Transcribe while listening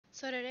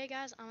So today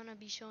guys, I'm going to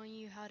be showing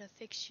you how to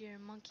fix your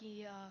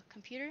monkey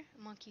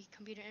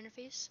computer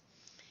interface,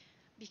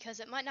 because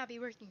it might not be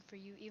working for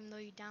you even though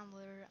you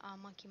downloaded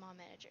Monkey Mod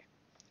Manager.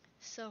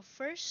 So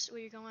first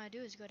what you're going to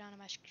do is go down to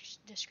my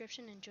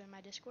description and join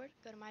my Discord.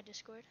 Go to my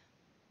Discord,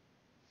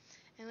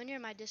 and when you're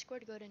in my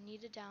Discord, go to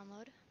need to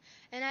download,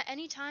 and at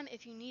any time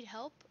if you need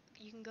help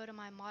you can go to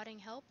my modding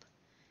help,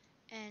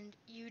 and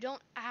you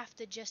don't have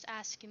to just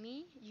ask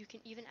me, you can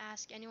even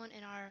ask anyone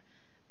in our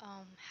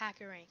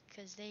hacker rank,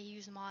 because they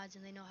use mods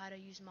and they know how to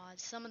use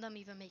mods. Some of them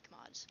even make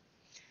mods.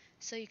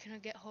 So you can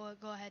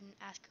go ahead and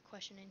ask a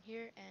question in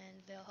here and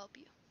they'll help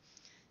you.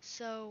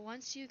 So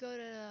once you go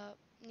to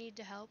need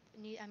to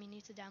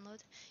download,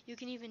 you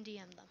can even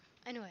DM them.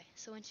 Anyway,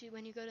 so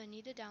when you go to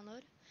need to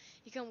download,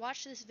 you can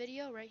watch this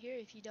video right here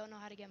if you don't know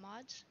how to get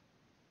mods.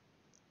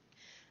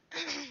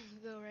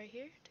 Go right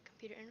here to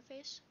computer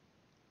interface.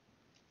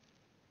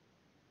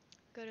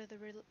 Go to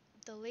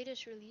the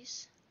latest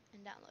release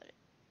and download it.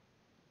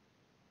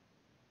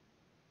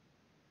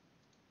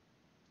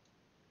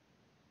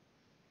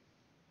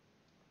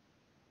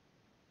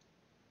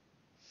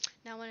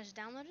 Now when it's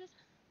downloaded,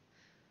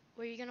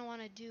 what you're going to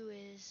want to do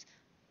is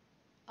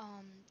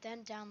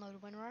then download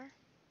WinRAR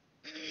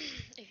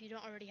if you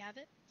don't already have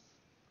it.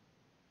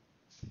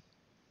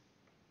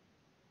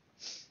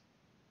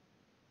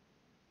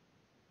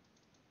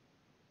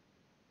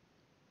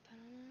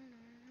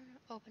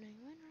 Opening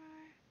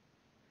WinRAR.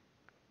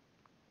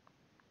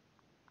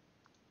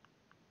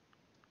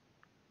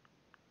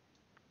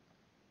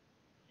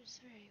 It's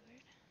very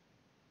weird.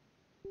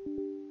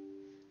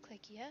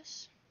 Click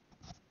yes,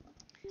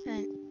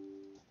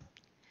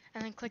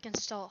 and then click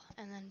install,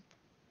 and then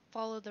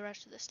follow the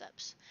rest of the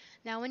steps.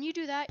 Now when you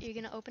do that, you're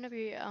going to open up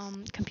your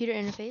computer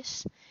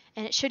interface,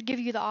 and it should give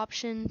you the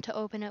option to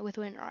open it with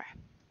WinRAR.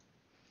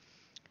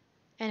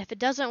 And if it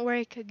doesn't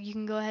work, you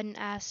can go ahead and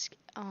ask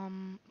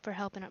for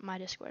help in my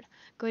Discord.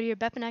 Go to your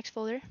BepInEx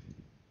folder,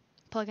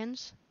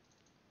 plugins,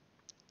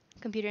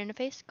 computer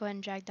interface, go ahead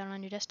and drag down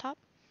on your desktop.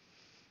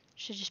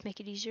 Should just make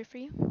it easier for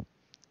you.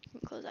 You can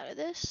close out of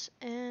this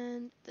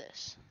and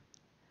this.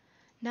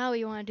 Now what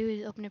you want to do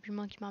is open up your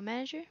Monkey Mod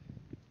Manager.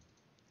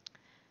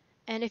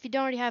 And if you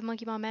don't already have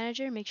Monkey Mod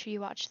Manager, make sure you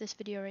watch this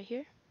video right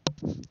here.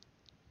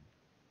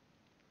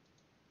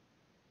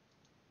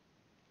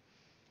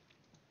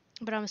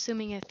 But I'm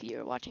assuming if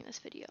you're watching this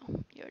video,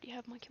 you already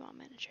have Monkey Mod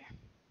Manager.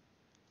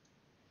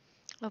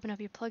 Open up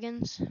your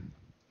plugins,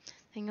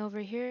 then go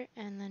over here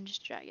and then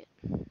just drag it.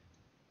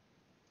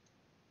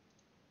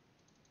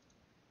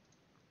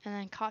 And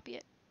then copy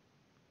it.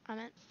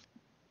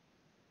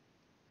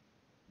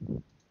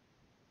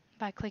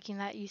 By clicking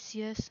that, you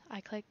see this.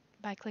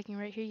 By clicking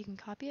right here, you can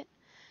copy it.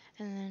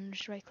 And then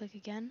just right click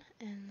again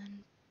and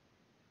then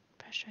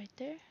press right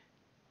there.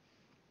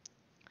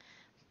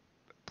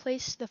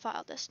 Place the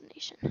file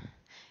destination.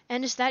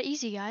 And it's that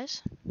easy,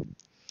 guys.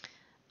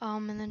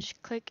 And then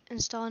just click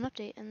install and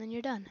update, and then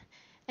you're done.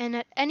 And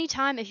at any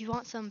time, if you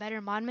want some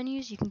better mod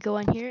menus, you can go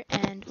in here,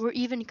 and we're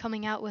even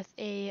coming out with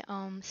a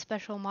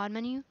special mod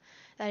menu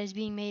that is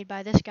being made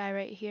by this guy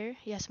right here.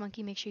 Yes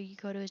Monkey, make sure you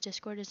go to his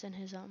Discord, it's in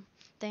his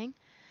thing.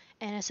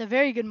 And it's a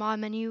very good mod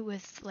menu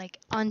with like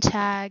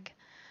untag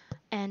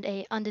and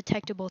a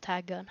undetectable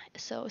tag gun.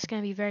 So it's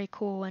gonna be very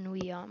cool when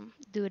we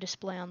do a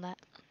display on that.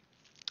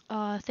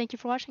 Thank you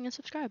for watching and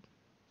subscribe.